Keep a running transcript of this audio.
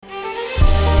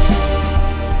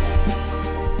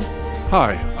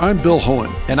Hi, I'm Bill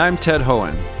Hohen. And I'm Ted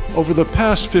Hohen. Over the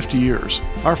past 50 years,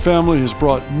 our family has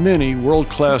brought many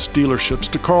world-class dealerships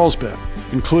to Carlsbad,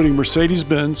 including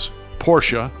Mercedes-Benz,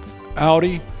 Porsche,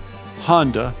 Audi,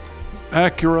 Honda,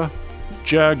 Acura,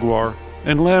 Jaguar,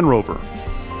 and Land Rover.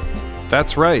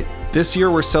 That's right. This year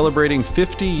we're celebrating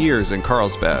 50 years in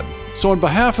Carlsbad. So on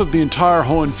behalf of the entire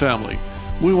Hohen family,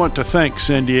 we want to thank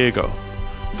San Diego.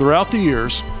 Throughout the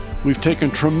years, we've taken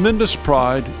tremendous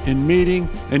pride in meeting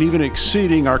and even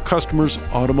exceeding our customers'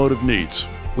 automotive needs.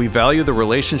 We value the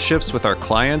relationships with our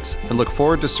clients and look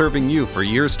forward to serving you for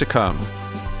years to come.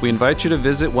 We invite you to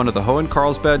visit one of the Hohen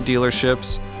Carlsbad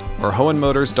dealerships or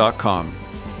hohenmotors.com.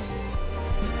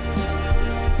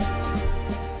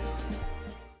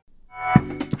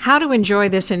 How to enjoy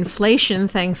this inflation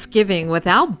Thanksgiving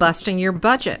without busting your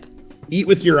budget. Eat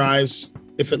with your eyes.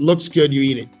 If it looks good, you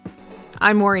eat it.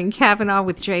 I'm Maureen Cavanaugh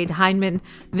with Jade Hindman.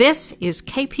 This is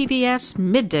KPBS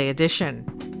Midday Edition.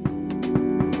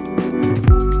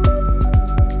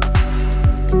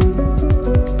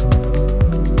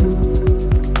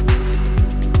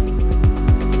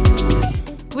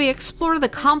 We explore the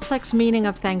complex meaning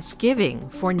of Thanksgiving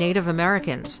for Native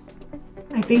Americans.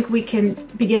 I think we can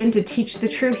begin to teach the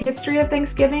true history of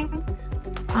Thanksgiving,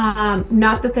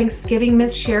 not the Thanksgiving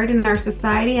myths shared in our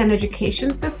society and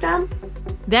education system.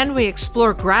 Then we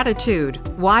explore gratitude,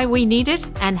 why we need it,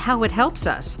 and how it helps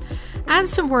us, and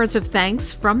some words of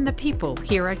thanks from the people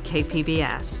here at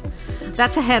KPBS.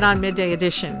 That's ahead on Midday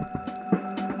Edition.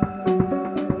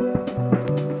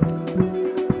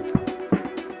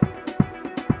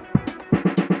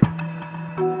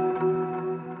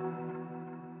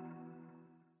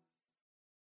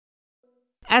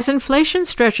 As inflation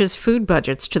stretches food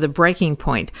budgets to the breaking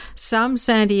point, some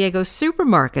San Diego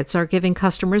supermarkets are giving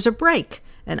customers a break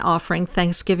and offering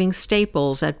Thanksgiving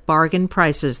staples at bargain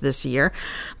prices this year.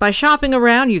 By shopping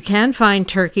around, you can find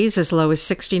turkeys as low as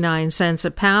 69 cents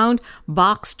a pound,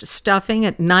 boxed stuffing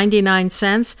at 99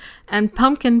 cents, and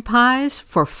pumpkin pies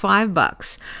for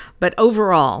 $5. But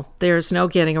overall, there's no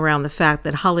getting around the fact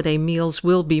that holiday meals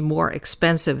will be more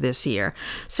expensive this year.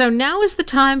 So now is the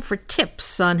time for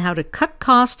tips on how to cut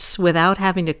costs without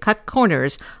having to cut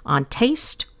corners on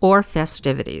taste or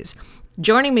festivities.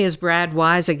 Joining me is Brad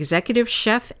Wise, executive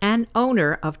chef and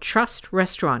owner of Trust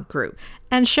Restaurant Group.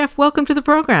 And Chef, welcome to the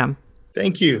program.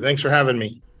 Thank you. Thanks for having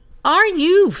me. Are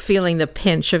you feeling the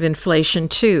pinch of inflation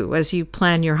too as you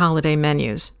plan your holiday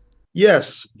menus?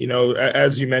 Yes.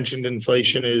 As you mentioned,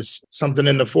 inflation is something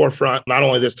in the forefront, not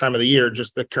only this time of the year,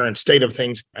 just the current state of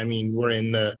things. I mean, we're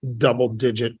in the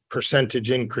double-digit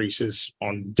percentage increases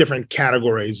on different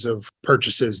categories of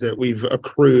purchases that we've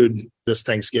accrued this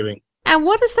Thanksgiving. And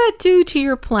what does that do to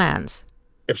your plans?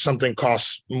 If something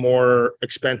costs more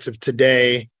expensive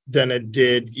today than it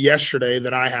did yesterday,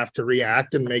 then I have to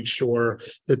react and make sure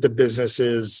that the business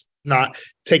is not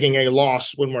taking a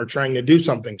loss when we're trying to do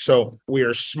something. So we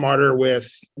are smarter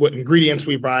with what ingredients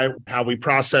we buy, how we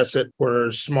process it.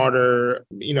 We're smarter,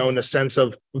 in the sense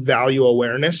of value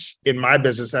awareness. In my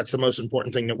business, that's the most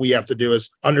important thing that we have to do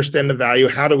is understand the value.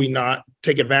 How do we not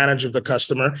take advantage of the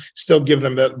customer, still give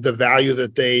them the value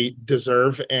that they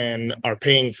deserve and are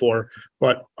paying for?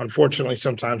 But unfortunately,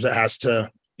 sometimes it has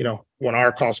to, when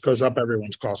our cost goes up,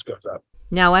 everyone's cost goes up.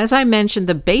 Now, as I mentioned,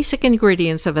 the basic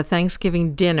ingredients of a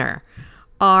Thanksgiving dinner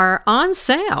are on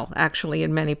sale, actually,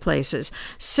 in many places.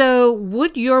 So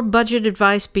would your budget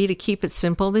advice be to keep it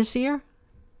simple this year?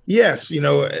 Yes.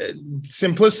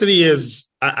 Simplicity is,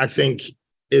 I think,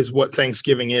 is what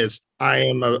Thanksgiving is. I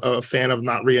am a fan of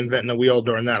not reinventing the wheel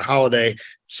during that holiday.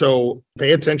 So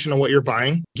pay attention to what you're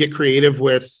buying. Get creative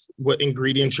with what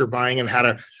ingredients you're buying and how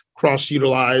to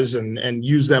cross-utilize and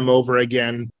use them over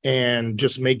again and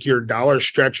just make your dollars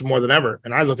stretch more than ever.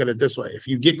 And I look at it this way. If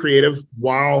you get creative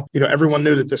while, everyone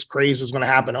knew that this craze was going to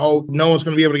happen. Oh, no one's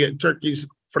going to be able to get turkeys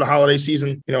for the holiday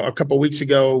season. A couple of weeks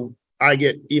ago, I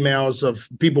get emails of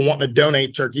people wanting to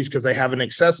donate turkeys because they have an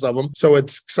excess of them. So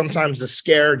it's sometimes the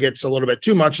scare gets a little bit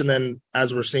too much. And then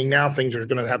as we're seeing now, things are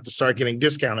going to have to start getting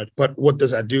discounted. But what does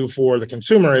that do for the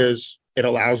consumer is it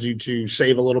allows you to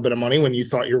save a little bit of money when you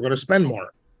thought you were going to spend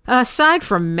more. Aside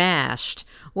from mashed,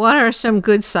 what are some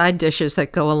good side dishes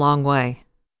that go a long way?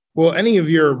 Well, any of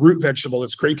your root vegetable,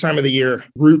 it's a great time of the year.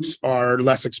 Roots are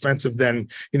less expensive than,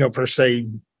 per se,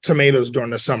 tomatoes during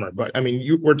the summer. But I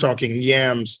mean, we're talking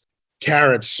yams,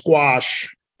 carrots,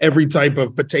 squash, every type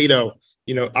of potato.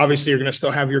 Obviously you're going to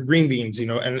still have your green beans,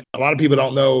 and a lot of people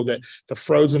don't know that the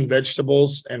frozen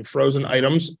vegetables and frozen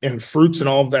items and fruits and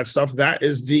all of that stuff, that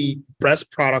is the best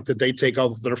product that they take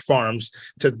out of their farms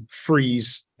to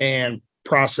freeze and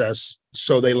process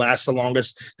so they last the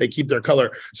longest, they keep their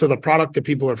color. So the product that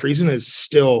people are freezing is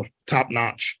still top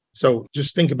notch. So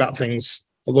just think about things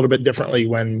a little bit differently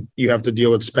when you have to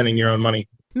deal with spending your own money.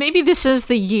 Maybe this is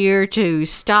the year to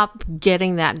stop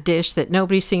getting that dish that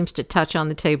nobody seems to touch on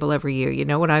the table every year. You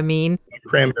know what I mean?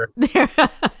 Cranberry.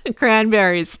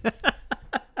 Cranberries.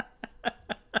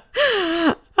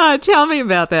 Tell me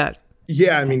about that.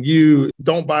 Yeah, I mean, you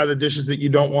don't buy the dishes that you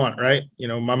don't want, right?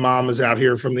 My mom is out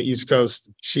here from the East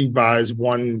Coast. She buys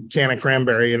one can of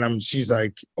cranberry and she's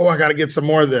like, oh, I got to get some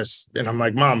more of this. And I'm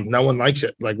like, Mom, no one likes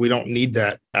it. Like, we don't need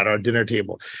that at our dinner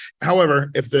table. However,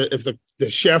 if the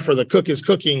chef or the cook is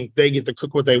cooking, they get to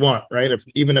cook what they want, right?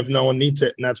 Even if no one needs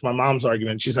it. And that's my mom's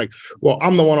argument. She's like, well,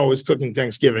 I'm the one always cooking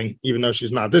Thanksgiving, even though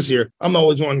she's not this year. I'm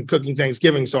always one cooking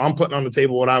Thanksgiving. So I'm putting on the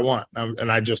table what I want.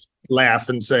 And I just laugh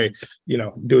and say,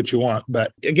 do what you want.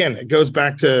 But again, it goes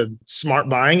back to smart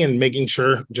buying and making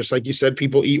sure, just like you said,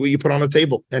 people eat what you put on the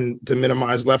table and to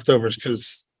minimize leftovers,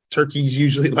 because turkeys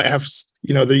usually lasts,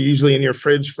 they're usually in your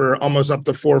fridge for almost up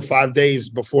to 4 or 5 days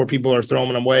before people are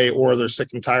throwing them away or they're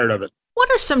sick and tired of it. What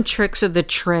are some tricks of the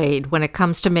trade when it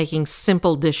comes to making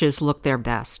simple dishes look their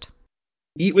best?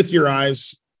 Eat with your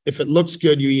eyes. If it looks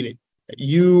good, you eat it.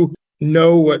 You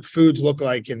know what foods look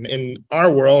like in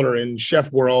our world or in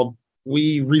chef world.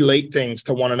 We relate things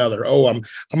to one another. Oh, I'm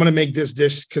going to make this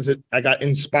dish because I got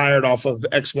inspired off of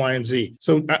X, Y, and Z.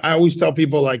 So I always tell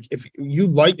people, like, if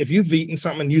you've eaten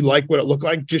something and you like what it looked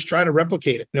like, just try to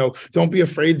replicate it. Don't be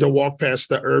afraid to walk past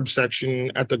the herb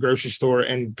section at the grocery store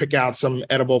and pick out some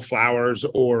edible flowers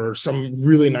or some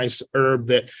really nice herb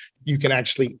that you can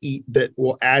actually eat that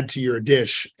will add to your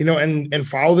dish, and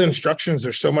follow the instructions.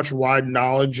 There's so much wide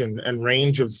knowledge and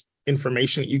range of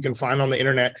information that you can find on the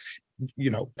internet.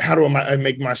 How do I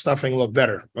make my stuffing look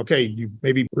better? Okay, you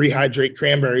maybe rehydrate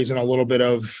cranberries in a little bit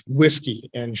of whiskey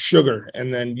and sugar,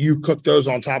 and then you cook those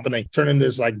on top, and they turn into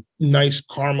this like nice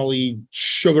caramely,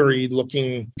 sugary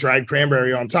looking dried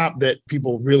cranberry on top that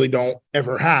people really don't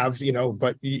ever have.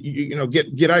 But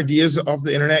get ideas off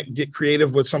the internet, get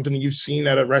creative with something you've seen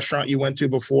at a restaurant you went to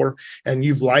before and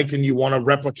you've liked and you want to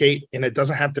replicate. And it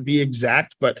doesn't have to be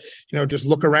exact, but just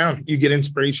look around. You get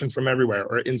inspiration from everywhere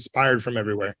or inspired from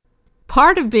everywhere.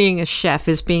 Part of being a chef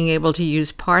is being able to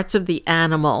use parts of the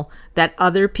animal that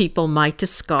other people might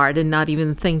discard and not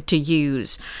even think to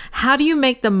use. How do you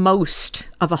make the most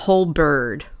of a whole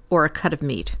bird or a cut of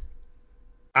meat?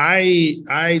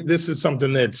 This is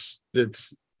something that's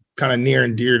kind of near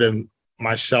and dear to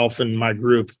myself and my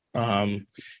group.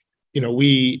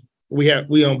 We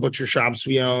own butcher shops,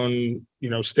 we own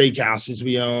steakhouses,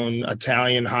 we own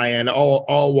Italian high end,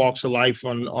 all walks of life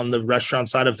on the restaurant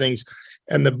side of things.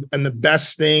 And the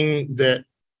best thing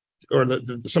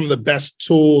some of the best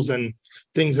tools and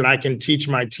things that I can teach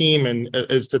my team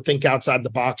is to think outside the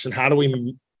box. And how do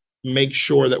we make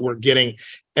sure that we're getting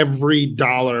every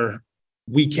dollar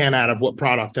we can out of what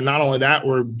product? And not only that,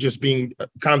 we're just being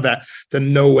kind of the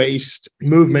no waste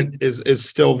movement is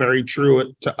still very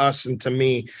true to us and to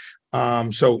me.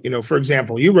 So, for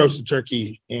example, you roast a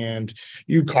turkey and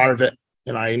you carve it.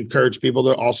 And I encourage people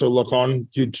to also look on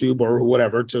YouTube or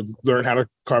whatever to learn how to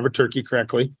carve a turkey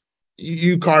correctly.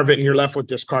 You carve it and you're left with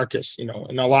this carcass,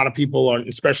 and a lot of people are,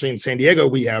 especially in San Diego,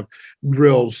 we have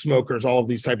grills, smokers, all of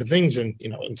these type of things. And,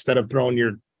 instead of throwing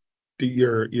your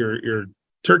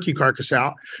turkey carcass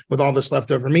out with all this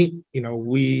leftover meat,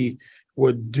 we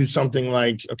would do something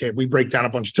like, okay, we break down a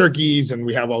bunch of turkeys and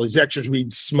we have all these extras.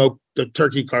 We'd smoke the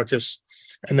turkey carcass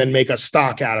and then make a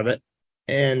stock out of it.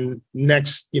 And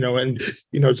next,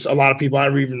 it's a lot of people. I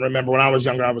even remember when I was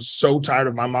younger, I was so tired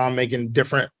of my mom making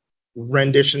different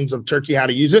renditions of turkey, how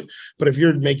to use it. But if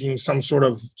you're making some sort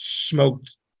of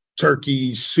smoked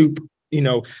turkey soup,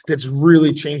 that's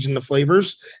really changing the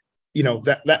flavors,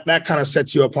 that kind of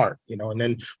sets you apart, and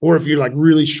then, or if you like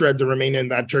really shred the remaining of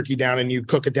that turkey down and you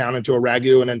cook it down into a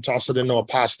ragu and then toss it into a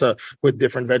pasta with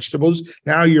different vegetables,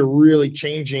 now you're really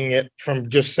changing it from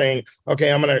just saying,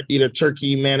 okay, I'm going to eat a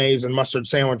turkey, mayonnaise and mustard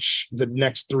sandwich the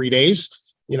next 3 days,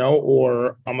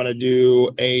 or I'm going to do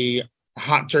a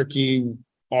hot turkey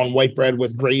on white bread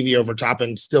with gravy over top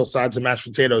and still sides of mashed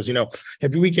potatoes.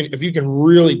 If you can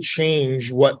really change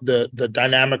what the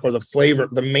dynamic or the flavor,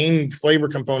 the main flavor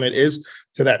component is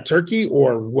to that turkey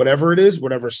or whatever it is,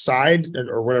 whatever side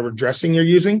or whatever dressing you're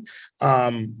using,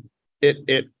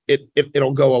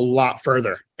 it'll go a lot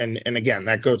further. And again,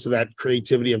 that goes to that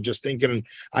creativity of just thinking.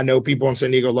 I know people in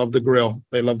San Diego love the grill.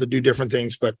 They love to do different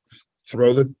things, but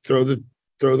throw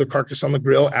the carcass on the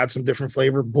grill, add some different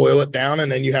flavor, boil it down,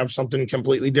 and then you have something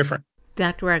completely different.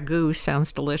 That ragu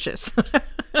sounds delicious.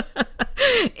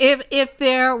 If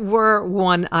there were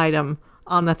one item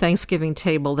on the Thanksgiving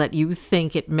table that you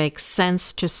think it makes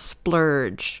sense to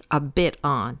splurge a bit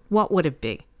on, what would it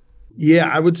be? Yeah,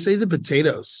 I would say the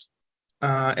potatoes.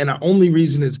 And the only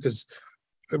reason is because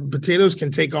potatoes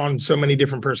can take on so many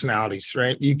different personalities,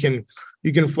 right? You can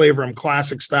flavor them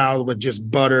classic style with just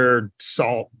butter,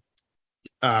 salt,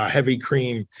 heavy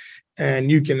cream,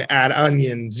 and you can add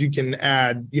onions, you can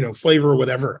add, flavor,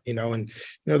 whatever, and,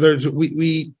 there's,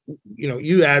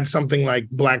 you add something like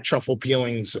black truffle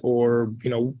peelings or,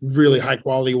 really high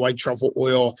quality white truffle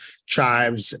oil,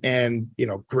 chives, and,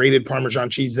 grated Parmesan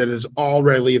cheese that is all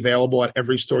readily available at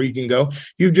every store you can go.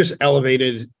 You've just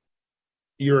elevated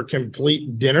your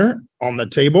complete dinner on the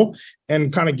table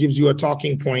and kind of gives you a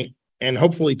talking point, and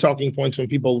hopefully talking points when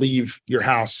people leave your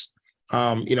house,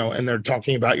 and they're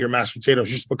talking about your mashed potatoes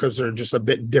just because they're just a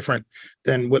bit different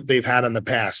than what they've had in the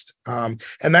past. I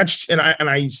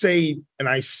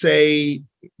say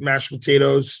mashed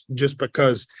potatoes just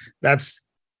because that's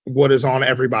what is on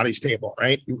everybody's table,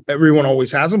 right? Everyone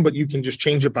always has them, but you can just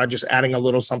change it by just adding a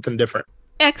little something different.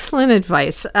 Excellent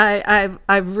advice.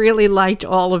 I've really liked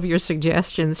all of your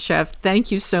suggestions, Chef.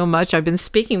 Thank you so much. I've been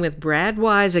speaking with Brad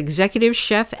Wise, executive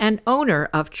chef and owner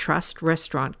of Trust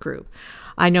Restaurant Group.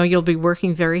 I know you'll be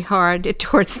working very hard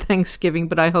towards Thanksgiving,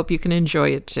 but I hope you can enjoy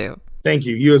it too. Thank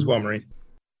you. You as well, Marie.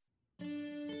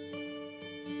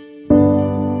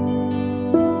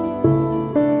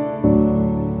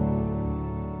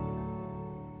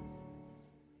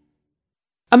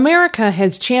 America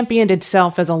has championed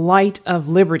itself as a light of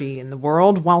liberty in the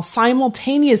world while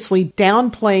simultaneously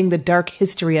downplaying the dark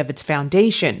history of its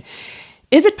foundation.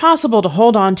 Is it possible to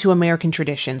hold on to American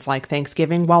traditions like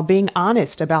Thanksgiving while being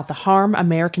honest about the harm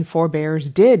American forebears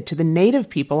did to the native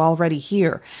people already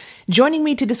here? Joining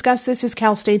me to discuss this is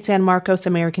Cal State San Marcos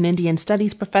American Indian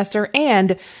Studies professor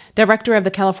and director of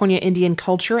the California Indian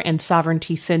Culture and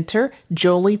Sovereignty Center,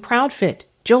 Jolie Proudfit.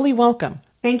 Jolie, welcome.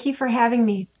 Thank you for having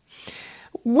me.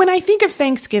 When I think of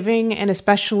Thanksgiving, and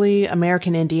especially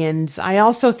American Indians, I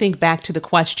also think back to the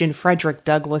question Frederick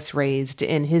Douglass raised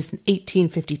in his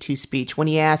 1852 speech when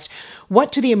he asked,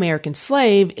 "What to the American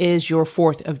slave is your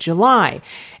 4th of July?"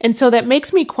 And so that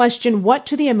makes me question, what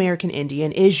to the American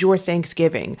Indian is your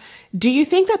Thanksgiving? Do you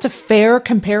think that's a fair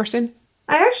comparison?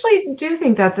 I actually do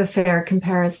think that's a fair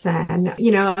comparison.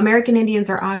 American Indians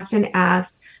are often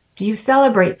asked, do you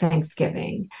celebrate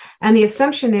Thanksgiving? And the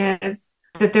assumption is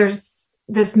that there's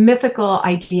this mythical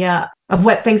idea of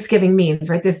what Thanksgiving means,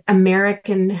 right? This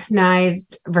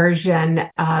Americanized version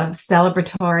of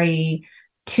celebratory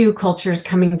two cultures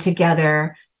coming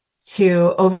together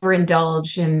to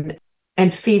overindulge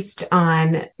and feast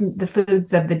on the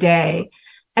foods of the day.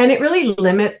 And it really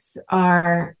limits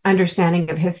our understanding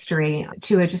of history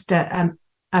to just a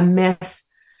myth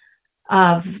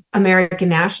of American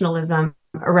nationalism,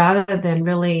 rather than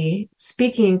really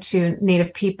speaking to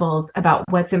Native peoples about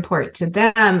what's important to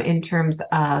them in terms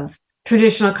of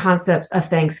traditional concepts of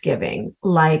Thanksgiving,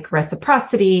 like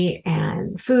reciprocity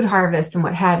and food harvest and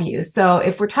what have you. So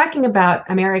if we're talking about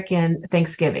American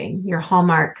Thanksgiving, your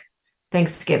hallmark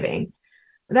Thanksgiving,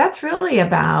 that's really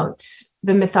about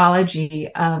the mythology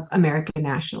of American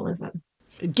nationalism.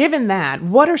 Given that,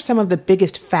 what are some of the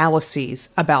biggest fallacies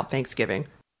about Thanksgiving?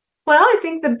 Well, I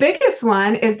think the biggest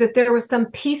one is that there was some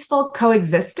peaceful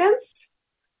coexistence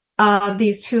of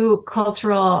these two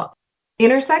cultural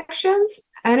intersections,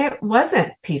 and it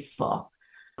wasn't peaceful.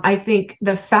 I think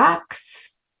the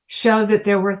facts show that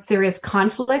there was serious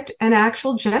conflict and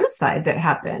actual genocide that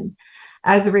happened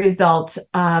as a result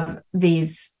of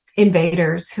these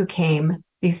invaders who came,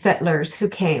 these settlers who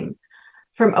came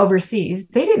from overseas.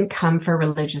 They didn't come for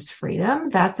religious freedom.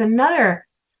 That's another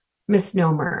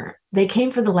misnomer. They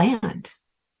came for the land.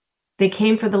 They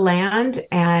came for the land,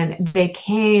 and they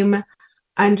came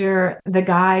under the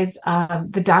guise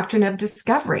of the doctrine of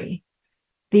discovery.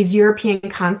 These European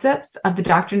concepts of the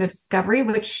doctrine of discovery,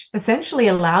 which essentially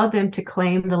allowed them to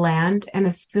claim the land and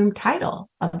assume title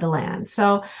of the land.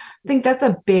 So I think that's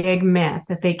a big myth,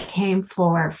 that they came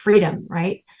for freedom,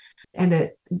 right?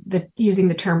 And using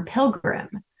the term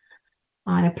pilgrim,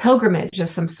 on a pilgrimage of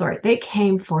some sort, they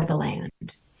came for the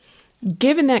land.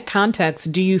 Given that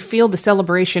context, do you feel the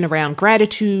celebration around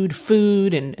gratitude,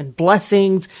 food, and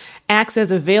blessings acts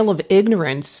as a veil of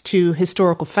ignorance to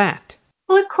historical fact?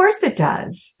 Well, of course it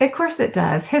does. Of course it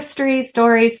does. History,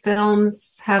 stories,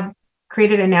 films have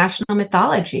created a national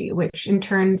mythology, which in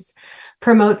turn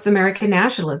promotes American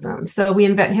nationalism. So we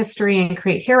invent history and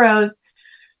create heroes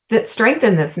that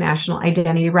strengthen this national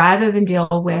identity rather than deal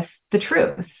with the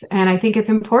truth. And I think it's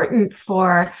important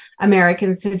for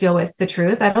Americans to deal with the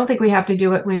truth. I don't think we have to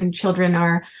do it when children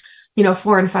are,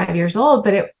 4 and 5 years old,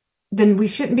 but then we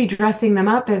shouldn't be dressing them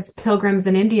up as pilgrims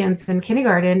and Indians in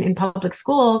kindergarten in public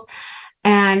schools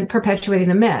and perpetuating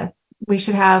the myth. We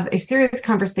should have a serious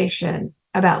conversation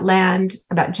about land,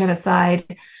 about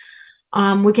genocide.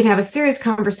 We can have a serious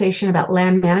conversation about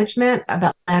land management,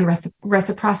 about land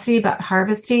reciprocity, about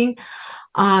harvesting,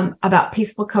 about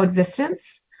peaceful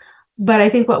coexistence. But I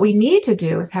think what we need to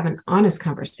do is have an honest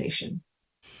conversation.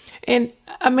 And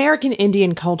American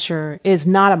Indian culture is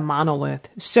not a monolith.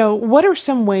 So what are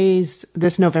some ways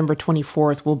this November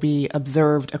 24th will be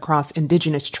observed across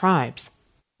indigenous tribes?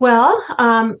 Well,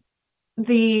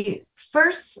 the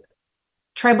first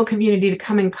tribal community to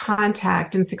come in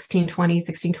contact in 1620,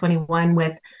 1621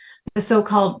 with the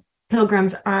so-called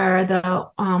pilgrims are the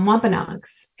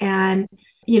Wampanoags. And,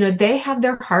 they have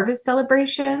their harvest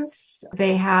celebrations.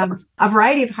 They have a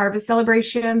variety of harvest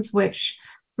celebrations, which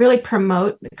really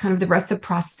promote kind of the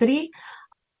reciprocity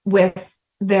with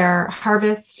their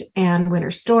harvest and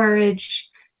winter storage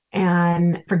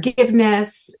and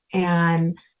forgiveness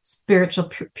and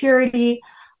spiritual purity.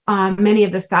 Many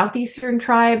of the southeastern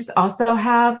tribes also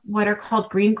have what are called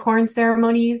green corn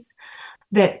ceremonies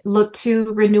that look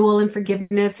to renewal and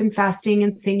forgiveness and fasting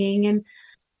and singing and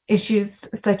issues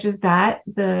such as that.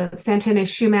 The Santana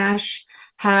Chumash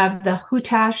have the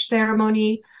Hutash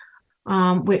ceremony,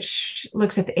 which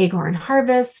looks at the Acorn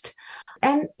harvest.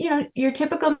 And, your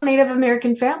typical Native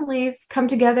American families come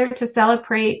together to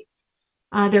celebrate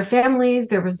their families,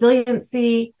 their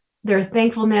resiliency, their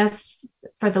thankfulness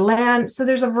for the land. So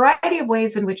there's a variety of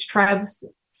ways in which tribes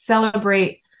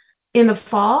celebrate in the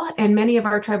fall. And many of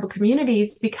our tribal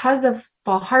communities, because of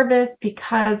fall harvest,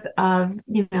 because of,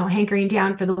 hankering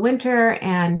down for the winter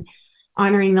and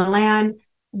honoring the land,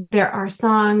 there are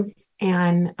songs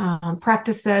and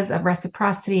practices of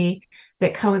reciprocity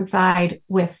that coincide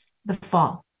with the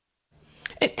fall.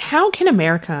 How can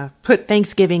America put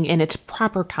Thanksgiving in its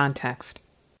proper context?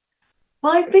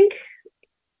 Well, I think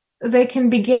they can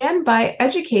begin by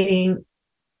educating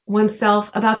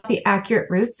oneself about the accurate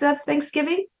roots of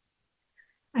Thanksgiving.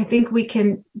 I think we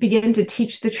can begin to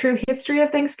teach the true history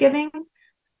of Thanksgiving,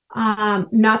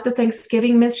 not the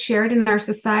Thanksgiving myths shared in our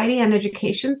society and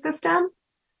education system.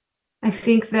 I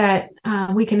think that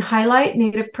we can highlight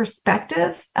Native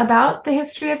perspectives about the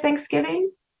history of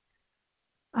Thanksgiving.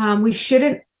 We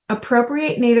shouldn't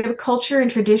appropriate Native culture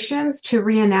and traditions to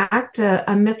reenact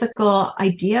a mythical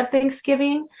idea of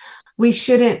Thanksgiving. We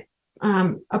shouldn't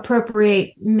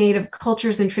appropriate Native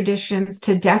cultures and traditions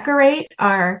to decorate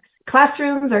our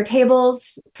classrooms, our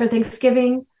tables for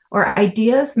Thanksgiving, or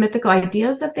mythical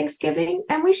ideas of Thanksgiving.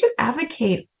 And we should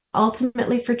advocate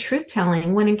ultimately for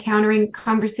truth-telling when encountering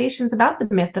conversations about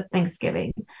the myth of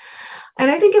Thanksgiving. And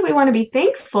I think if we want to be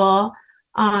thankful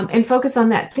and focus on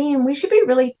that theme, we should be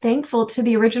really thankful to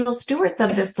the original stewards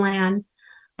of this land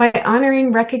by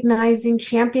honoring, recognizing,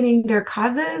 championing their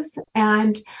causes,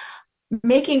 and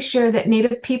making sure that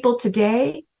Native people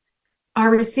today are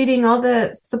receiving all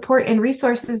the support and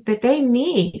resources that they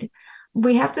need.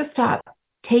 We have to stop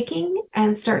taking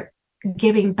and start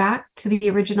giving back to the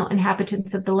original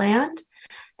inhabitants of the land.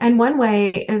 And one way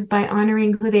is by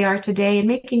honoring who they are today and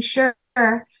making sure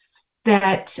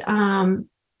that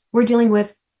we're dealing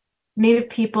with Native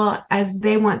people as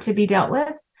they want to be dealt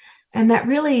with. And that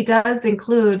really does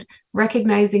include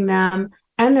recognizing them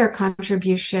and their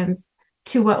contributions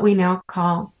to what we now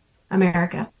call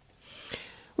America.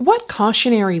 What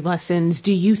cautionary lessons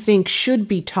do you think should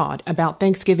be taught about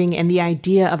Thanksgiving and the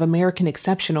idea of American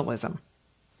exceptionalism?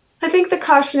 I think the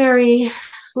cautionary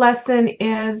lesson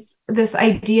is this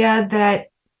idea that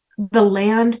the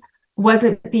land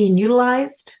wasn't being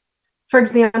utilized. For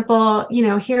example,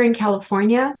 here in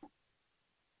California,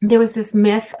 there was this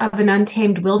myth of an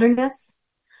untamed wilderness.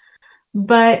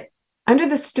 But under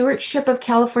the stewardship of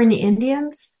California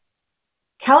Indians,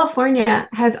 California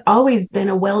has always been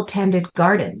a well-tended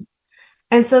garden.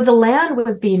 And so the land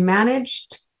was being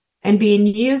managed and being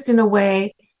used in a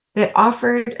way that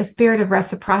offered a spirit of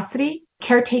reciprocity,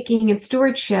 caretaking, and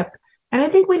stewardship. And I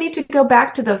think we need to go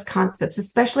back to those concepts,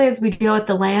 especially as we deal with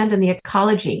the land and the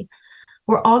ecology.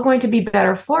 We're all going to be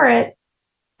better for it.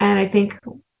 And I think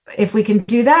if we can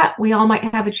do that, we all might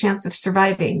have a chance of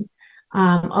surviving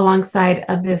alongside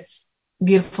of this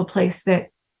beautiful place that,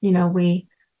 we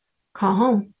call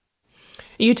home.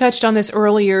 You touched on this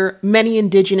earlier. Many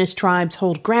indigenous tribes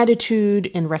hold gratitude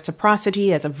and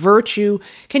reciprocity as a virtue.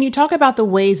 Can you talk about the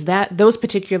ways that those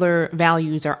particular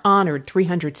values are honored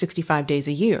 365 days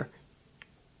a year?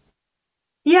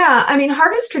 Yeah,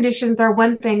 harvest traditions are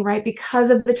one thing, right? Because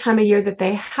of the time of year that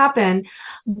they happen,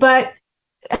 but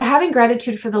having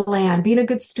gratitude for the land, being a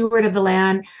good steward of the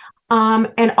land,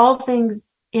 and all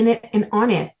things in it and on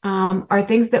it are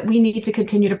things that we need to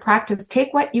continue to practice.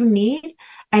 Take what you need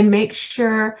and make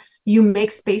sure you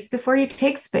make space before you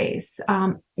take space.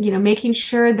 Making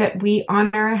sure that we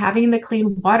honor having the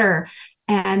clean water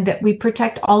and that we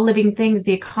protect all living things,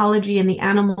 the ecology and the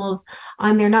animals,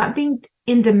 and they're not being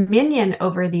in dominion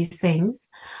over these things,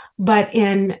 but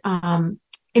in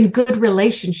good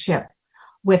relationship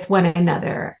with one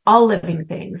another, all living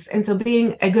things. And so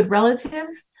being a good relative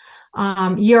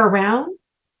year round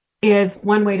is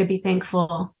one way to be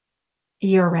thankful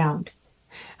year round.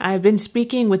 I've been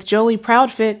speaking with Jolie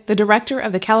Proudfit, the director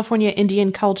of the California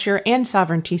Indian Culture and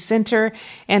Sovereignty Center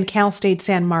and Cal State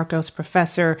San Marcos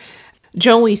professor.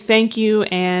 Jolie, thank you.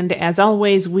 And as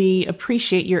always, we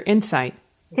appreciate your insight.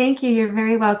 Thank you. You're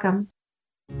very welcome.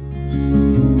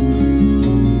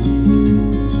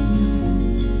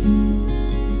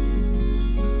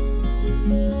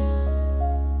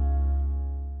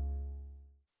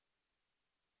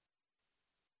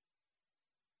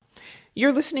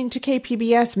 You're listening to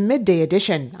KPBS Midday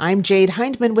Edition. I'm Jade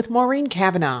Hindman with Maureen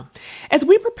Cavanaugh. As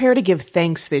we prepare to give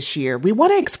thanks this year, we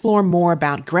want to explore more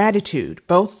about gratitude,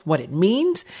 both what it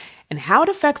means and how it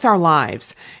affects our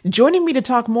lives. Joining me to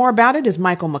talk more about it is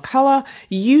Michael McCullough,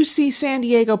 UC San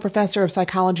Diego professor of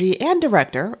psychology and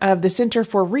director of the Center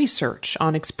for Research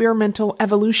on Experimental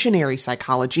Evolutionary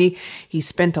Psychology. He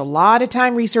spent a lot of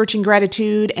time researching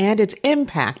gratitude and its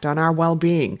impact on our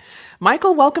well-being.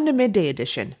 Michael, welcome to Midday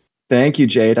Edition. Thank you,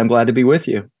 Jade. I'm glad to be with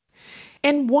you.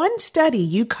 In one study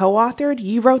you co-authored,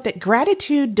 you wrote that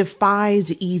gratitude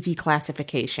defies easy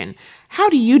classification. How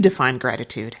do you define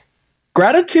gratitude?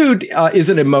 Gratitude is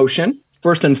an emotion,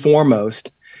 first and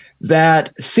foremost,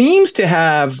 that seems to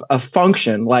have a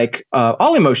function like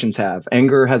all emotions have.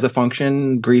 Anger has a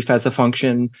function, grief has a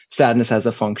function, sadness has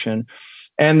a function.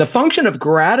 And the function of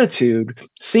gratitude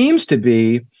seems to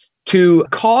be to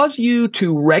cause you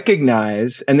to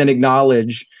recognize and then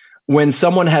acknowledge when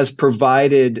someone has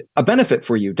provided a benefit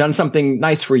for you, done something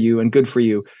nice for you and good for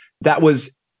you, that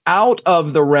was out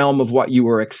of the realm of what you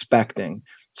were expecting.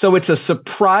 So it's a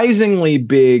surprisingly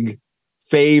big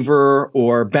favor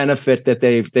or benefit that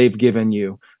they've given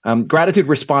you. Gratitude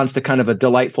responds to kind of a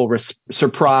delightful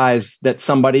surprise that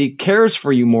somebody cares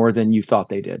for you more than you thought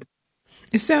they did.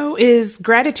 So is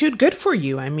gratitude good for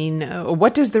you? I mean,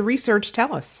 what does the research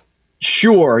tell us?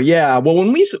 Sure. Yeah. Well,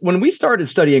 when we started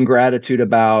studying gratitude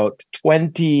about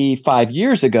 25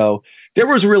 years ago, there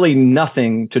was really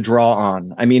nothing to draw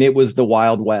on. I mean, it was the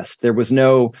Wild West. There was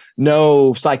no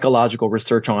psychological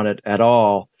research on it at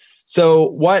all. So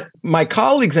what my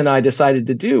colleagues and I decided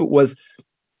to do was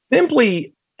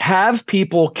simply have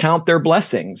people count their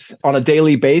blessings on a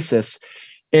daily basis.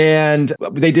 And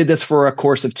they did this for a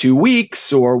course of 2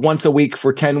 weeks or once a week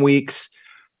for 10 weeks.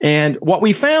 And what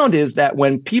we found is that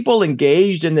when people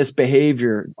engaged in this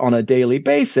behavior on a daily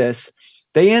basis,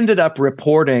 they ended up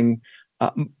reporting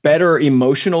better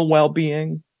emotional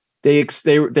well-being. They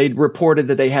reported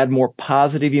that they had more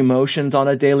positive emotions on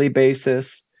a daily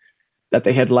basis, that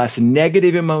they had less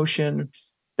negative emotion,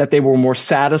 that they were more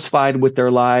satisfied with their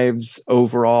lives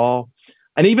overall,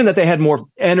 and even that they had more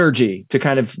energy to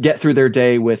kind of get through their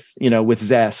day with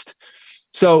zest.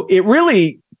 So it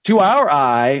really, to our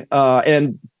eye,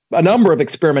 and a number of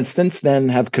experiments since then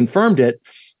have confirmed it,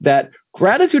 that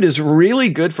gratitude is really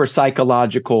good for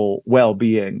psychological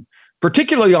well-being,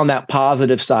 particularly on that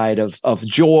positive side of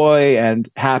joy and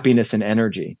happiness and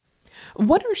energy.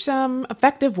 What are some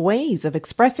effective ways of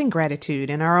expressing gratitude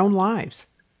in our own lives?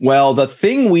 Well, the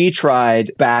thing we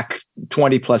tried back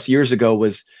 20 plus years ago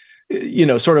was,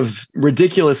 sort of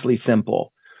ridiculously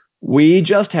simple. We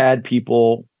just had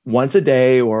people once a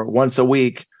day or once a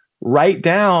week write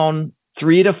down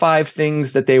 3 to 5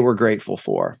 things that they were grateful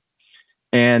for.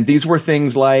 And these were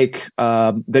things like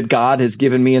that God has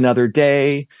given me another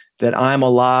day, that I'm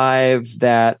alive,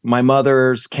 that my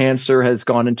mother's cancer has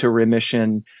gone into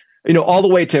remission, all the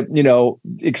way to,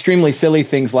 extremely silly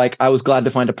things like I was glad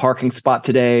to find a parking spot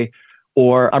today,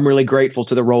 or I'm really grateful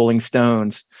to the Rolling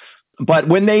Stones. But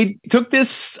when they took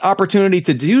this opportunity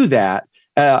to do that,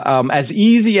 as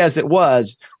easy as it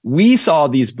was, we saw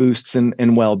these boosts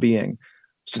in well-being.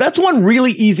 So that's one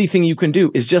really easy thing you can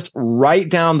do is just write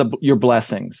down your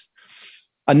blessings.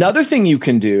 Another thing you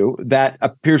can do that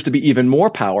appears to be even more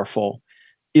powerful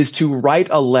is to write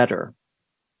a letter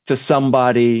to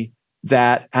somebody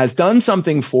that has done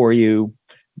something for you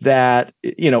that,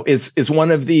 is one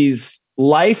of these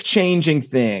life-changing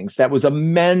things, that was a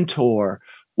mentor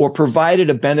or provided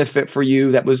a benefit for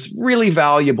you that was really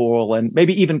valuable and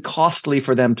maybe even costly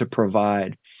for them to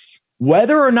provide.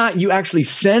 Whether or not you actually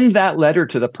send that letter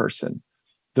to the person,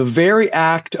 The very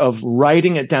act of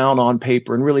writing it down on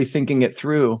paper and really thinking it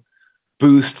through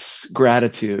boosts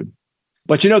gratitude.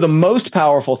 But the most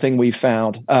powerful thing we've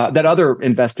found, that other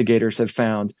investigators have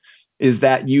found, is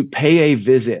that you pay a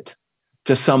visit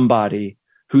to somebody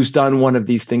who's done one of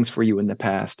these things for you in the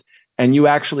past, and you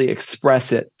actually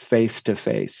express it face to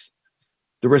face.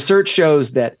 The research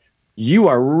shows that you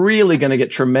are really going to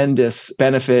get tremendous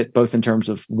benefit, both in terms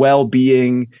of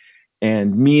well-being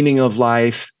and meaning of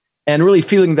life, and really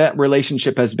feeling that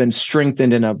relationship has been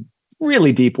strengthened in a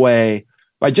really deep way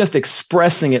by just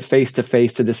expressing it face to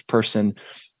face to this person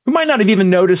who might not have even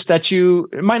noticed that you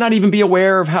might not even be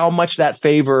aware of how much that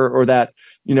favor or that,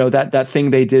 that thing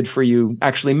they did for you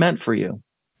actually meant for you.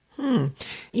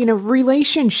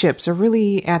 Relationships are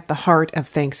really at the heart of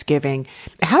Thanksgiving.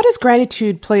 How does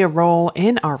gratitude play a role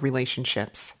in our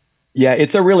relationships? Yeah,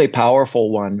 it's a really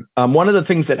powerful one. One of the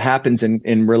things that happens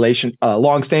in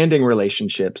longstanding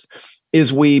relationships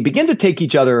is we begin to take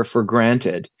each other for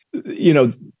granted.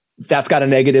 That's got a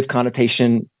negative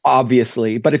connotation,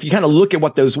 obviously. But if you kind of look at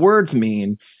what those words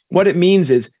mean, what it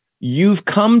means is you've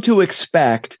come to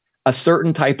expect a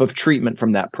certain type of treatment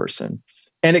from that person.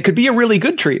 And it could be a really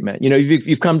good treatment.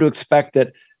 You've come to expect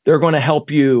that they're going to help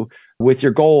you with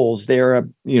your goals.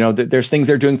 There's things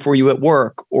they're doing for you at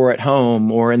work or at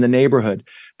home or in the neighborhood.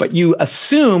 But you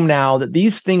assume now that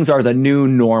these things are the new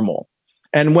normal.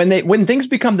 And when things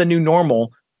become the new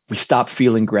normal, we stop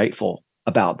feeling grateful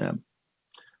about them.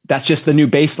 That's just the new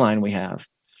baseline we have.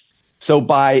 So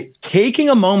by taking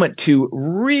a moment to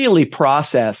really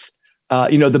process,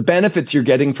 the benefits you're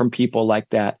getting from people like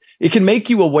that, it can make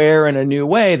you aware in a new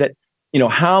way that,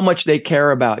 how much they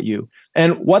care about you.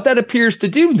 And what that appears to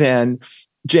do then,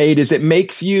 Jade, is it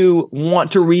makes you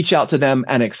want to reach out to them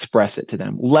and express it to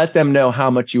them. Let them know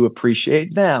how much you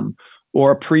appreciate them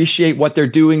or appreciate what they're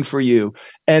doing for you,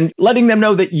 and letting them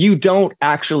know that you don't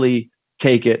actually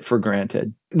take it for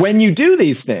granted. When you do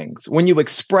these things, when you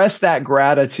express that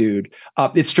gratitude,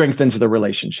 it strengthens the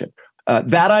relationship.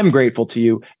 That I'm grateful to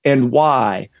you and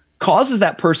why causes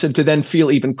that person to then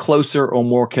feel even closer or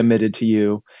more committed to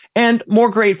you and more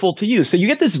grateful to you. So you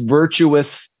get this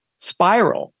virtuous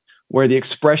spiral where the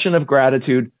expression of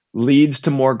gratitude leads to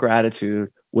more gratitude,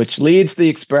 which leads to the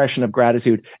expression of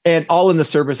gratitude, and all in the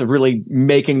service of really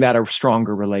making that a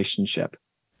stronger relationship.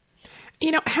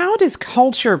 How does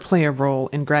culture play a role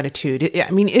in gratitude?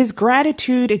 Is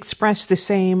gratitude expressed the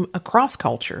same across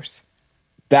cultures?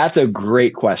 That's a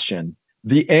great question.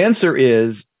 The answer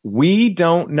is we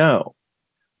don't know.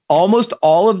 Almost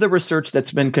all of the research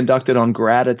that's been conducted on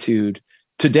gratitude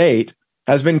to date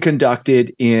has been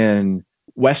conducted in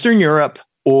Western Europe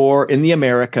or in the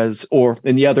Americas or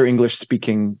in the other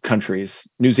English-speaking countries,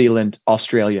 New Zealand,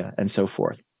 Australia, and so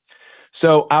forth.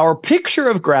 So our picture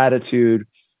of gratitude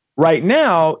right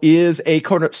now is a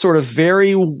sort of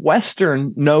very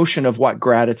Western notion of what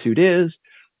gratitude is,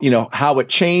 how it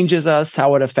changes us,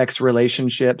 how it affects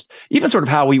relationships, even sort of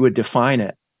how we would define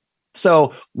it.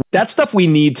 So that's stuff we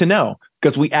need to know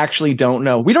because we actually don't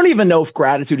know. We don't even know if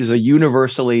gratitude is a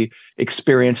universally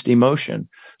experienced emotion.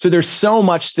 So there's so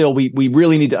much still we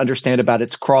really need to understand about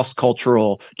its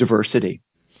cross-cultural diversity.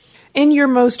 In your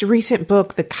most recent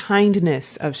book, The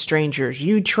Kindness of Strangers,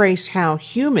 you trace how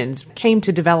humans came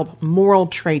to develop moral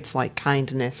traits like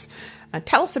kindness.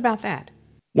 Tell us about that.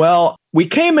 Well, we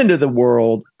came into the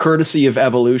world, courtesy of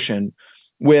evolution,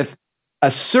 with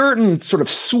a certain sort of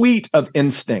suite of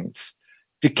instincts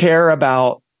to care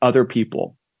about other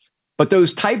people. But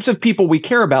those types of people we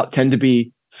care about tend to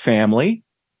be family,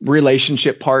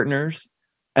 relationship partners,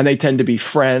 and they tend to be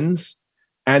friends.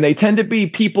 And they tend to be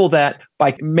people that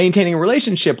by maintaining a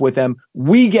relationship with them,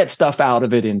 we get stuff out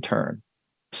of it in turn.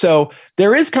 So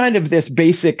there is kind of this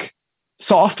basic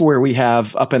software we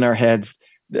have up in our heads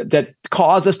that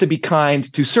cause us to be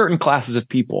kind to certain classes of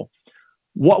people.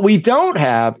 What we don't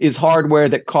have is hardware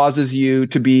that causes you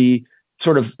to be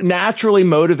sort of naturally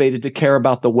motivated to care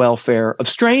about the welfare of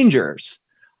strangers,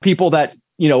 people that,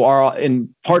 are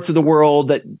in parts of the world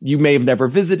that you may have never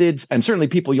visited, and certainly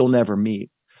people you'll never meet.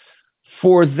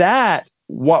 For that,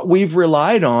 what we've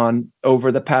relied on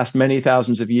over the past many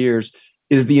thousands of years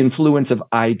is the influence of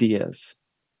ideas,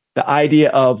 the idea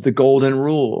of the golden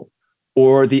rule,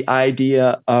 or the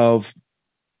idea of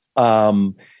the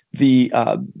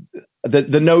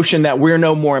notion that we're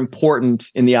no more important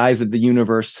in the eyes of the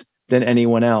universe than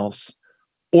anyone else,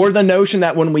 or the notion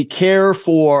that when we care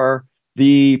for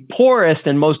the poorest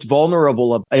and most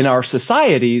vulnerable in our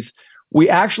societies, we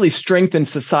actually strengthen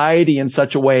society in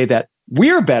such a way that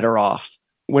we're better off.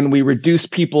 When we reduce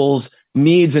people's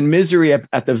needs and misery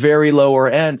at the very lower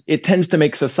end, it tends to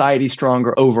make society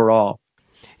stronger overall.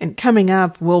 And coming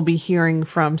up, we'll be hearing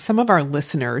from some of our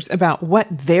listeners about what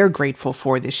they're grateful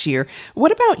for this year.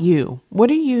 What about you?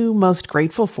 What are you most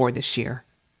grateful for this year?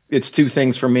 It's two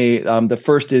things for me. The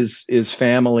first is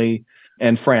family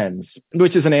and friends,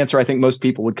 which is an answer I think most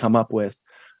people would come up with.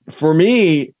 For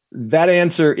me, that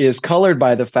answer is colored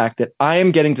by the fact that I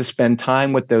am getting to spend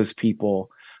time with those people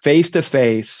face to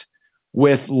face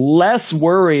with less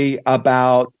worry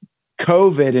about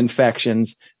COVID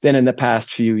infections than in the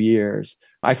past few years.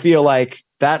 I feel like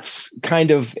that's kind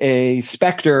of a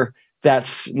specter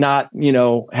that's not,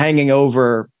 hanging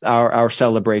over our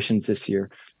celebrations this year.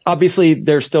 Obviously,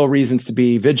 there's still reasons to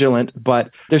be vigilant,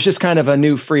 but there's just kind of a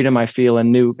new freedom I feel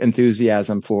and new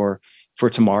enthusiasm for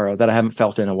tomorrow that I haven't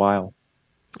felt in a while.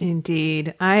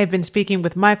 Indeed. I have been speaking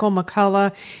with Michael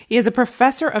McCullough. He is a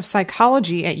professor of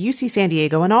psychology at UC San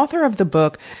Diego and author of the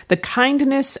book, The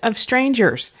Kindness of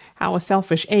Strangers, How a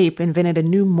Selfish Ape Invented a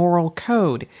New Moral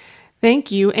Code.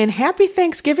 Thank you, and happy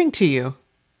Thanksgiving to you.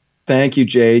 Thank you,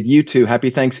 Jade. You too. Happy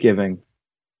Thanksgiving.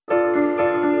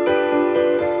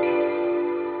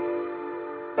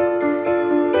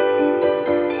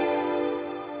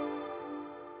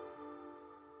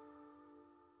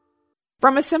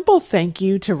 From a simple thank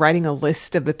you to writing a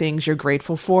list of the things you're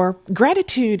grateful for,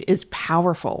 gratitude is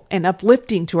powerful and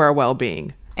uplifting to our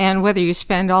well-being. And whether you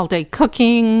spend all day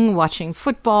cooking, watching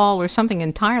football, or something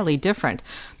entirely different,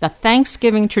 the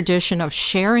Thanksgiving tradition of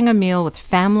sharing a meal with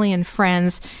family and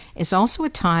friends is also a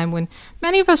time when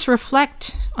many of us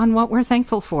reflect on what we're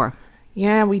thankful for.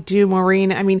 Yeah, we do,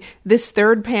 Maureen. I mean, this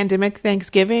third pandemic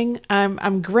Thanksgiving,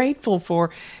 I'm grateful for,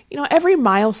 every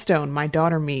milestone my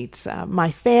daughter meets, my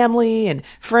family and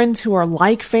friends who are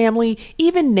like family,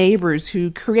 even neighbors who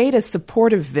create a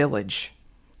supportive village.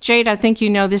 Jade, I think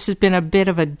this has been a bit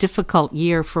of a difficult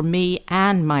year for me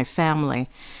and my family.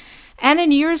 And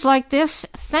in years like this,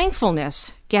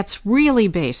 thankfulness gets really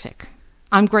basic.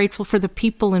 I'm grateful for the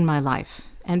people in my life,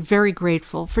 and very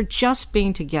grateful for just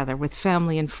being together with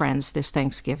family and friends this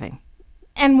Thanksgiving.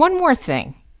 And one more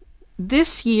thing.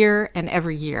 This year and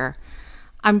every year,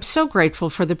 I'm so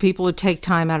grateful for the people who take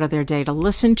time out of their day to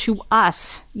listen to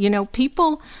us.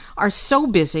 People are so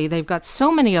busy. They've got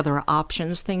so many other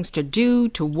options, things to do,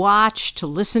 to watch, to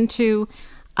listen to.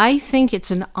 I think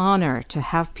it's an honor to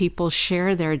have people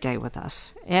share their day with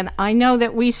us. And I know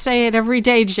that we say it every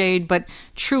day, Jade, but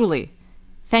truly,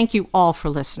 thank you all for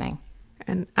listening.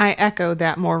 And I echo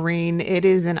that, Maureen. It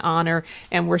is an honor,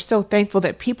 and we're so thankful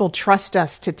that people trust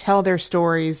us to tell their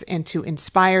stories and to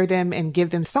inspire them and give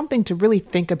them something to really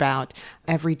think about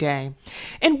every day.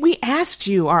 And we asked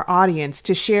you, our audience,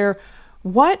 to share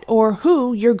what or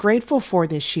who you're grateful for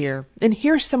this year. And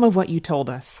here's some of what you told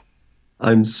us.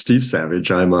 I'm Steve Savage.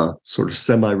 I'm a sort of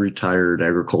semi-retired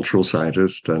agricultural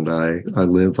scientist, and I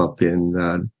live up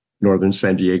in northern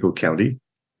San Diego County.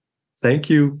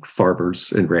 Thank you,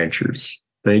 farmers and ranchers.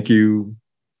 Thank you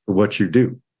for what you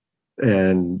do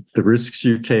and the risks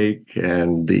you take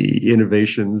and the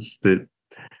innovations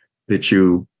that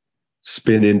you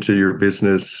spin into your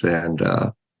business, and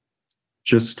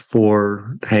just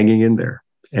for hanging in there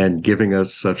and giving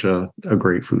us such a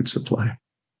great food supply.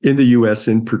 In the U.S.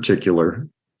 in particular,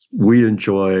 we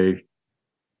enjoy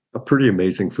a pretty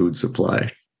amazing food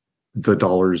supply. The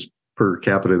dollars per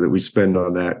capita that we spend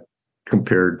on that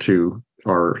compared to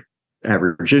our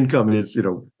average income is,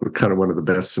 kind of one of the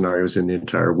best scenarios in the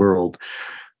entire world.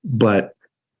 But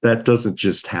that doesn't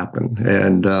just happen.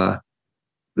 And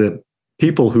the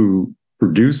people who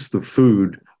produce the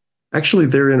food, actually,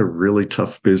 they're in a really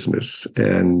tough business.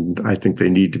 And I think they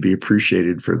need to be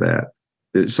appreciated for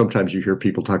that. Sometimes you hear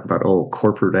people talk about,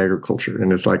 corporate agriculture.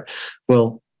 And it's like,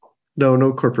 well,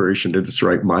 no corporation in its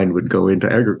right mind would go into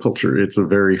agriculture. It's a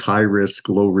very high risk,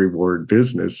 low reward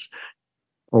business,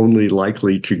 only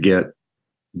likely to get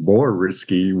more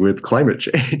risky with climate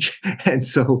change. And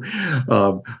so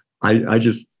I'm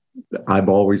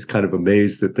always kind of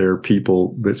amazed that there are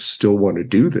people that still want to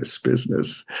do this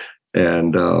business,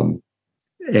 and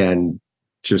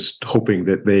just hoping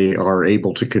that they are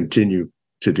able to continue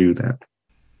to do that.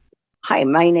 Hi,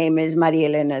 my name is Maria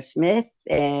Elena Smith,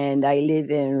 and I live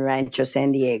in Rancho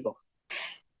San Diego.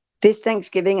 This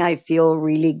Thanksgiving, I feel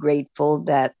really grateful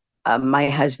that my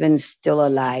husband's still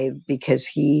alive, because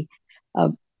he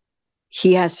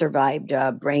has survived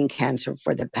brain cancer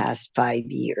for the past 5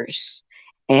 years.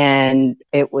 And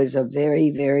it was a very,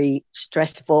 very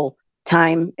stressful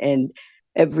time. And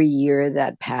every year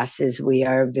that passes, we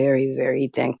are very, very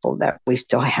thankful that we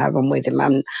still have him with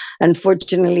him.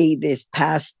 Unfortunately, this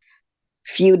past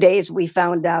few days, we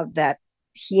found out that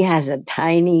he has a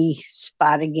tiny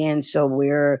spot again. So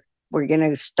we're going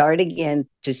to start again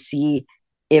to see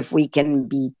if we can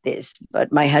beat this.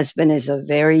 But my husband is a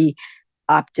very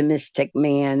optimistic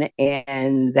man,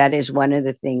 and that is one of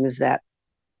the things that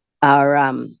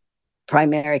our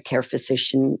primary care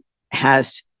physician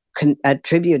has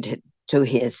attributed to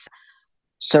his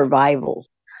survival.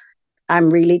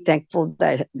 I'm really thankful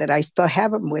that I still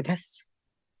have him with us.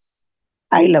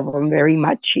 I love him very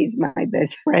much. He's my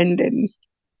best friend, and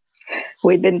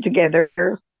we've been together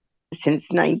since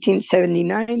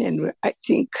 1979, and I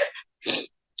think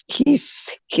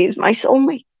he's my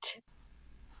soulmate.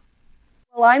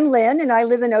 Well, I'm Lynn, and I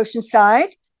live in Oceanside.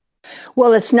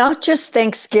 Well, it's not just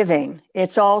Thanksgiving.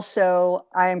 It's also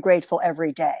I am grateful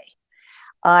every day.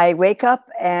 I wake up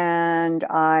and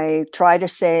I try to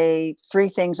say 3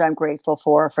 things I'm grateful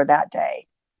for that day.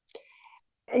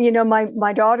 You know,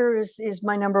 my daughter is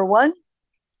my number one,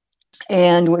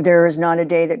 and there is not a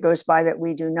day that goes by that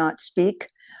we do not speak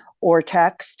or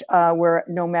text, where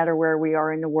no matter where we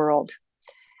are in the world.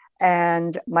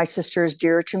 And my sister is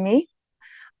dear to me.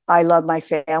 I love my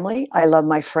family. I love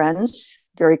my friends,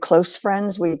 very close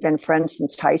friends. We've been friends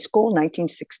since high school,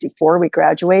 1964. We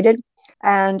graduated.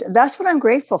 And that's what I'm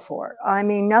grateful for. I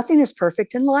mean, nothing is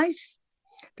perfect in life.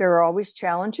 There are always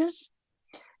challenges,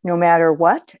 no matter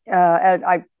what.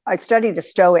 I study the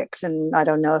Stoics, and I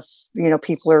don't know if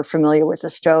people are familiar with the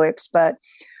Stoics, but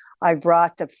I've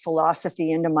brought the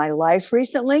philosophy into my life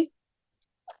recently.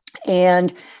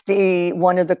 And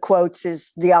one of the quotes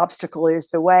is, "The obstacle is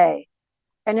the way."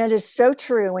 And it is so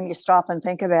true when you stop and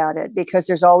think about it, because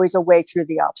there's always a way through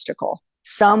the obstacle.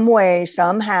 Some way,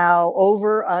 somehow,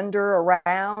 over, under,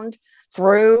 around,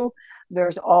 through,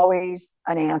 there's always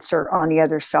an answer on the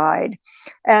other side.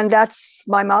 And that's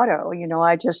my motto.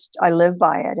 I live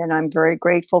by it, and I'm very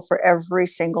grateful for every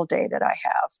single day that I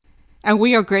have. And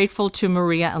we are grateful to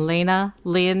Maria Elena,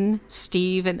 Lynn,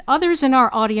 Steve, and others in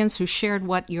our audience who shared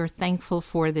what you're thankful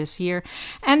for this year.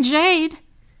 And Jade,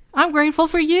 I'm grateful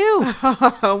for you.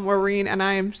 Oh, Maureen, and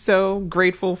I am so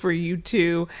grateful for you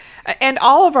too. And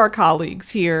all of our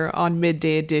colleagues here on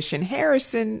Midday Edition,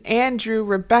 Harrison, Andrew,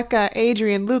 Rebecca,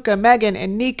 Adrian, Luca, Megan,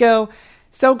 and Nico.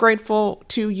 So grateful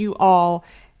to you all.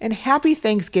 And happy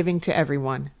Thanksgiving to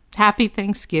everyone. Happy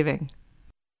Thanksgiving.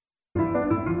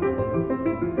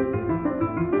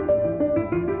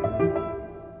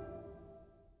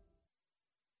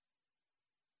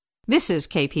 This is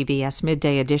KPBS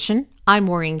Midday Edition. I'm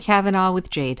Maureen Cavanaugh with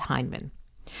Jade Hindman.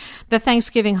 The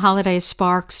Thanksgiving holiday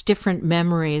sparks different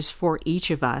memories for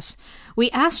each of us. We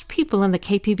asked people in the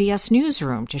KPBS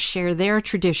newsroom to share their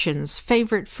traditions,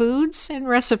 favorite foods, and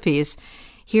recipes.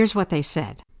 Here's what they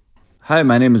said. Hi,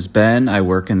 my name is Ben. I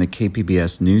work in the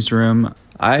KPBS newsroom.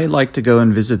 I like to go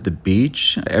and visit the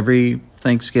beach every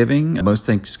Thanksgiving. Most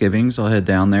Thanksgivings I'll head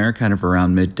down there kind of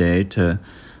around midday to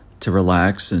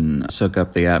relax and soak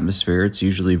up the atmosphere. It's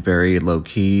usually very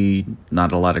low-key,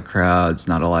 not a lot of crowds,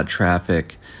 not a lot of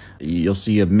traffic. You'll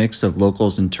see a mix of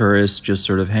locals and tourists just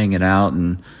sort of hanging out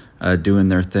and doing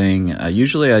their thing.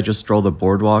 Usually I just stroll the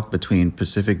boardwalk between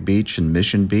Pacific Beach and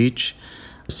Mission Beach.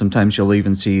 Sometimes you'll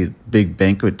even see big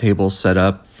banquet tables set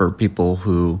up for people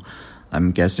who,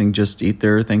 I'm guessing, just eat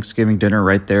their Thanksgiving dinner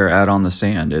right there out on the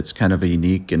sand. It's kind of a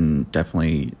unique and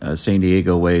definitely a San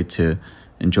Diego way to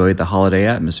enjoy the holiday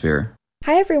atmosphere.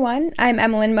 Hi everyone, I'm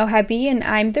Emmeline Mohabi, and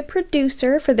I'm the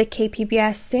producer for the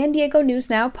KPBS San Diego News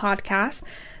Now podcast.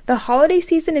 The holiday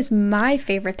season is my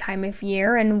favorite time of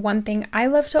year, and one thing I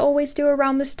love to always do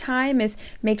around this time is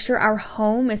make sure our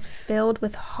home is filled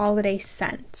with holiday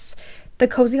scents. The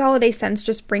cozy holiday scents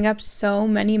just bring up so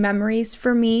many memories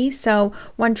for me. So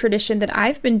one tradition that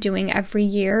I've been doing every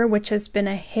year, which has been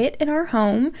a hit in our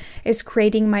home, is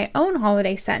creating my own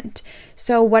holiday scent.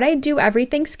 So what I do every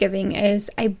Thanksgiving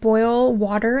is I boil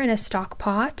water in a stock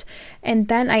pot, and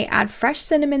then I add fresh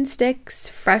cinnamon sticks,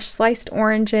 fresh sliced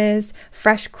oranges,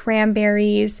 fresh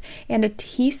cranberries, and a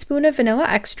teaspoon of vanilla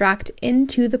extract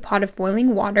into the pot of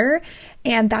boiling water.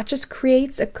 And that just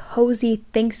creates a cozy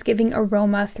Thanksgiving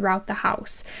aroma throughout the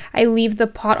house. I leave the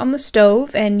pot on the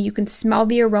stove, and you can smell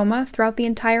the aroma throughout the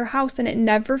entire house, and it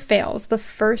never fails. The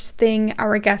first thing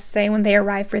our guests say when they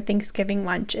arrive for Thanksgiving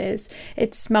lunch is,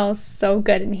 "It smells so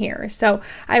good in here." So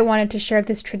I wanted to share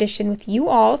this tradition with you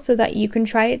all so that you can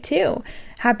try it too.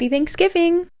 Happy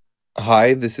Thanksgiving!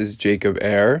 Hi, this is Jacob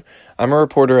Ayer. I'm a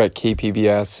reporter at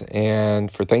KPBS,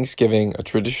 and for Thanksgiving, a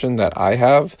tradition that I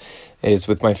have is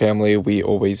with my family, we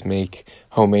always make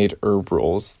homemade herb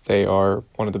rolls. They are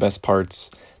one of the best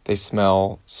parts. They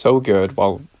smell so good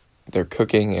while they're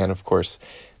cooking, and of course,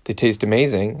 they taste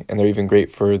amazing, and they're even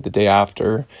great for the day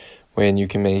after when you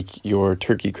can make your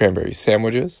turkey cranberry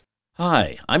sandwiches.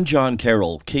 Hi, I'm John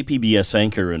Carroll, KPBS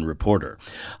anchor and reporter.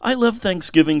 I love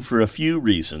Thanksgiving for a few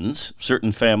reasons.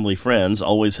 Certain family friends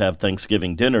always have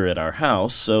Thanksgiving dinner at our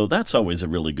house, so that's always a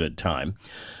really good time.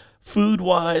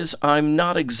 Food-wise, I'm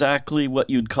not exactly what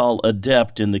you'd call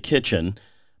adept in the kitchen,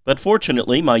 but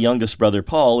fortunately, my youngest brother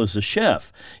Paul is a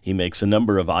chef. He makes a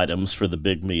number of items for the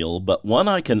big meal, but one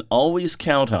I can always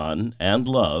count on, and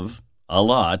love, a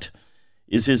lot,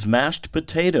 is his mashed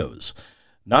potatoes.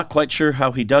 Not quite sure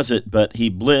how he does it, but he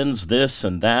blends this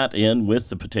and that in with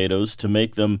the potatoes to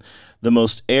make them the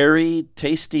most airy,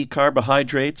 tasty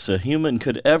carbohydrates a human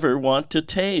could ever want to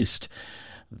taste.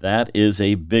 That is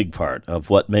a big part of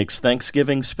what makes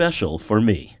Thanksgiving special for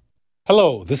me.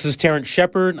 Hello, this is Terrence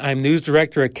Shepard. I'm news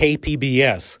director at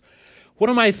KPBS.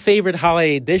 One of my favorite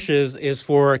holiday dishes is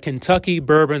for Kentucky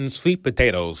bourbon sweet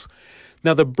potatoes.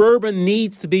 Now, the bourbon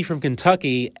needs to be from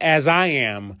Kentucky, as I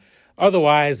am.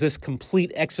 Otherwise, this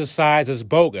complete exercise is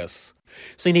bogus.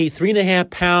 So you need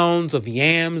 3.5 pounds of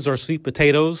yams or sweet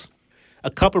potatoes, a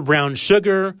cup of brown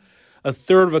sugar,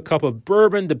 1/3 cup of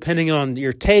bourbon, depending on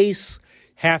your taste,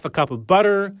 1/2 cup of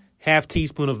butter, 1/2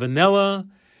 teaspoon of vanilla,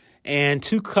 and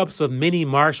 2 cups of mini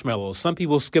marshmallows. Some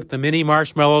people skip the mini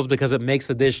marshmallows because it makes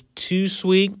the dish too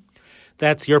sweet.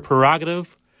 That's your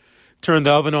prerogative. Turn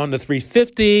the oven on to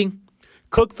 350.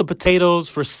 Cook the potatoes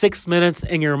for 6 minutes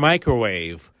in your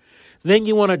microwave. Then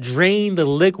you want to drain the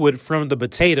liquid from the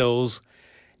potatoes,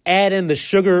 add in the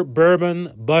sugar,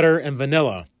 bourbon, butter, and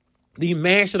vanilla. Then you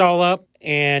mash it all up,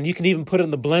 and you can even put it in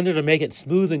the blender to make it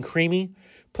smooth and creamy.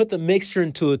 Put the mixture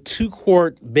into a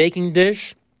 2-quart baking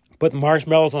dish, put the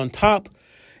marshmallows on top,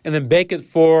 and then bake it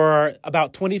for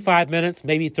about 25 minutes,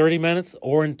 maybe 30 minutes,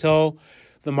 or until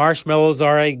the marshmallows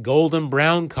are a golden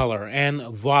brown color. And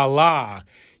voila,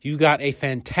 you got a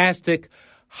fantastic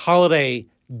holiday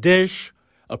dish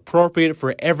appropriate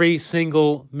for every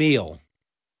single meal.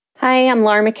 Hi, I'm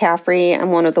Laura McCaffrey.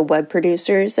 I'm one of the web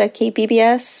producers at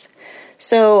KPBS.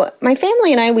 So my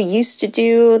family and I, we used to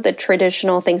do the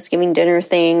traditional Thanksgiving dinner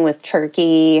thing with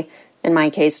turkey, in my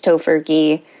case,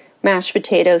 tofurkey, mashed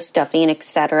potatoes, stuffing,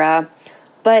 etc.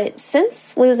 But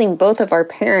since losing both of our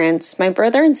parents, my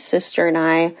brother and sister and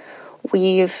I,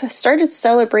 we've started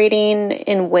celebrating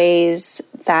in ways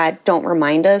that don't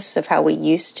remind us of how we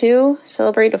used to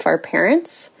celebrate with our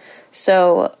parents.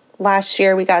 So last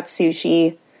year we got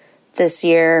sushi. This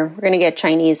year we're going to get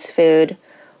Chinese food.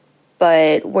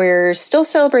 But we're still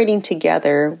celebrating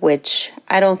together, which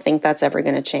I don't think that's ever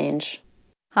going to change.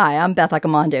 Hi, I'm Beth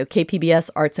Accomando, KPBS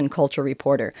Arts and Culture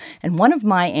reporter, and one of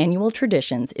my annual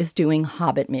traditions is doing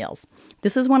Hobbit meals.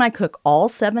 This is when I cook all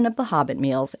 7 of the Hobbit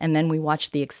meals, and then we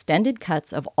watch the extended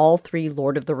cuts of all 3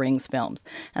 Lord of the Rings films.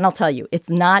 And I'll tell you, it's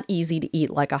not easy to eat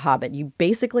like a Hobbit. You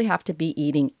basically have to be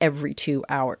eating every 2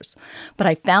 hours. But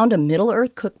I found a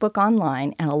Middle-earth cookbook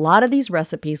online, and a lot of these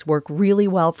recipes work really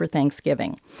well for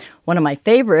Thanksgiving. One of my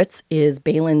favorites is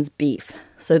Balin's beef.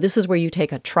 So this is where you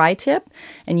take a tri-tip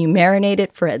and you marinate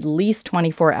it for at least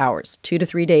 24 hours. 2 to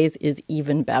 3 days is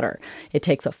even better. It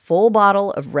takes a full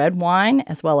bottle of red wine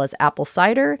as well as apple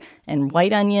cider and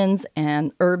white onions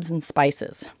and herbs and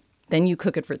spices. Then you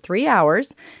cook it for 3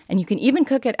 hours, and you can even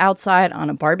cook it outside on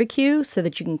a barbecue so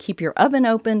that you can keep your oven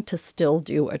open to still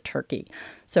do a turkey.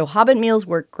 So Hobbit meals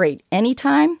work great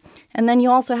anytime. And then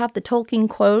you also have the Tolkien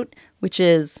quote, which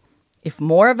is, "If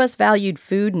more of us valued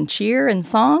food and cheer and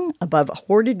song above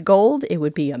hoarded gold, it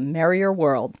would be a merrier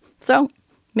world." So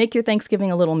make your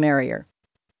Thanksgiving a little merrier.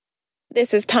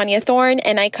 This is Tanya Thorne,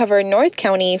 and I cover North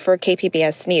County for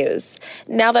KPBS News.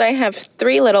 Now that I have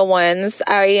 3 little ones,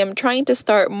 I am trying to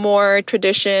start more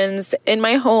traditions in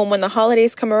my home when the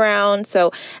holidays come around.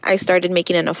 So I started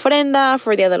making an ofrenda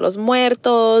for Dia de los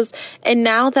Muertos. And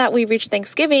now that we've reached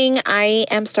Thanksgiving, I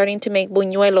am starting to make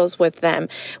buñuelos with them,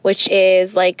 which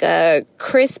is like a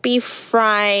crispy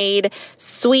fried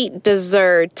sweet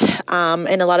dessert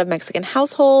in a lot of Mexican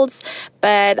households.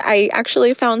 But I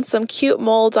actually found some cute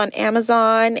molds on Amazon,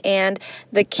 and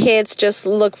the kids just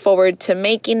look forward to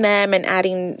making them and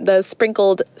adding the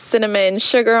sprinkled cinnamon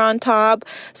sugar on top.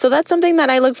 So that's something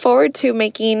that I look forward to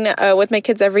making with my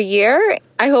kids every year.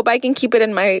 I hope I can keep it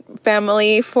in my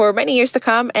family for many years to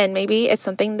come, and maybe it's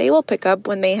something they will pick up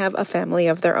when they have a family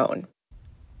of their own.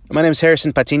 My name is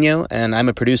Harrison Patino, and I'm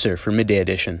a producer for Midday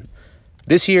Edition.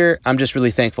 This year, I'm just really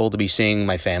thankful to be seeing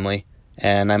my family.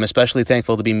 And I'm especially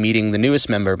thankful to be meeting the newest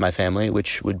member of my family,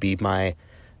 which would be my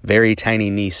very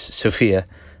tiny niece, Sophia.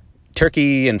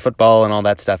 Turkey and football and all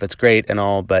that stuff, it's great and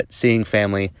all, but seeing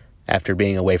family after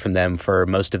being away from them for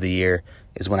most of the year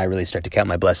is when I really start to count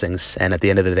my blessings. And at the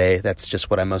end of the day, that's just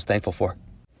what I'm most thankful for.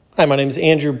 Hi, my name is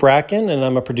Andrew Bracken, and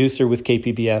I'm a producer with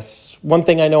KPBS. One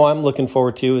thing I know I'm looking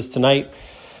forward to is tonight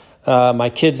My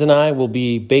kids and I will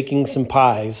be baking some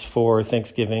pies for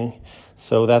Thanksgiving,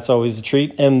 so that's always a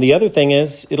treat. And the other thing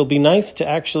is, it'll be nice to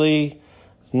actually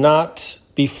not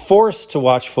be forced to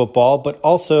watch football, but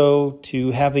also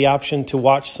to have the option to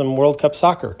watch some World Cup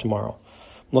soccer tomorrow.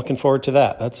 I'm looking forward to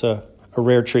that. That's a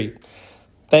rare treat.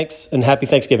 Thanks, and happy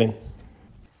Thanksgiving.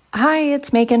 Hi,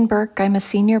 it's Megan Burke. I'm a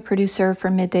senior producer for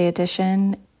Midday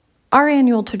Edition. Our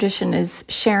annual tradition is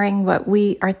sharing what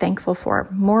we are thankful for.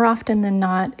 More often than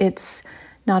not, it's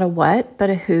not a what, but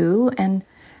a who. And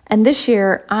this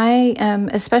year, I am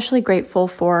especially grateful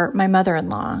for my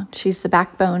mother-in-law. She's the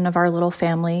backbone of our little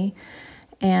family.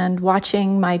 And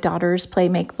watching my daughters play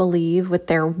make-believe with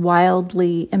their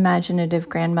wildly imaginative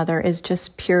grandmother is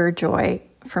just pure joy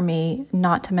for me,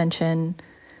 not to mention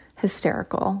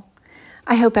hysterical.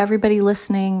 I hope everybody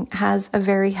listening has a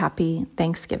very happy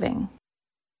Thanksgiving.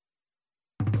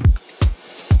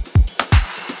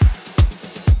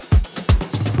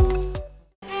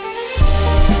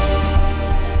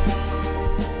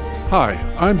 Hi,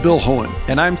 I'm Bill Hohen.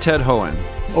 And I'm Ted Hohen.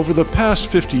 Over the past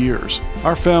 50 years,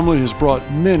 our family has brought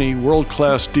many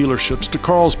world-class dealerships to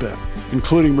Carlsbad,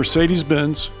 including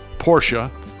Mercedes-Benz,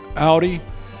 Porsche, Audi,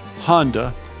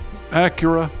 Honda,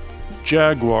 Acura,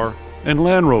 Jaguar, and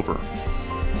Land Rover.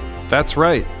 That's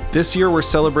right. This year we're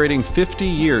celebrating 50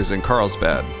 years in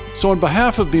Carlsbad. So on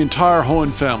behalf of the entire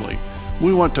Hohen family,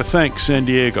 we want to thank San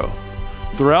Diego.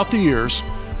 Throughout the years,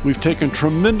 we've taken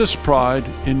tremendous pride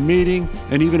in meeting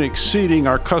and even exceeding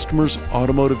our customers'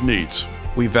 automotive needs.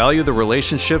 We value the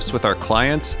relationships with our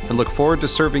clients and look forward to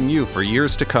serving you for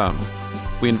years to come.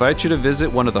 We invite you to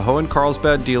visit one of the Hohen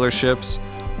Carlsbad dealerships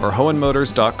or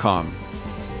hohenmotors.com.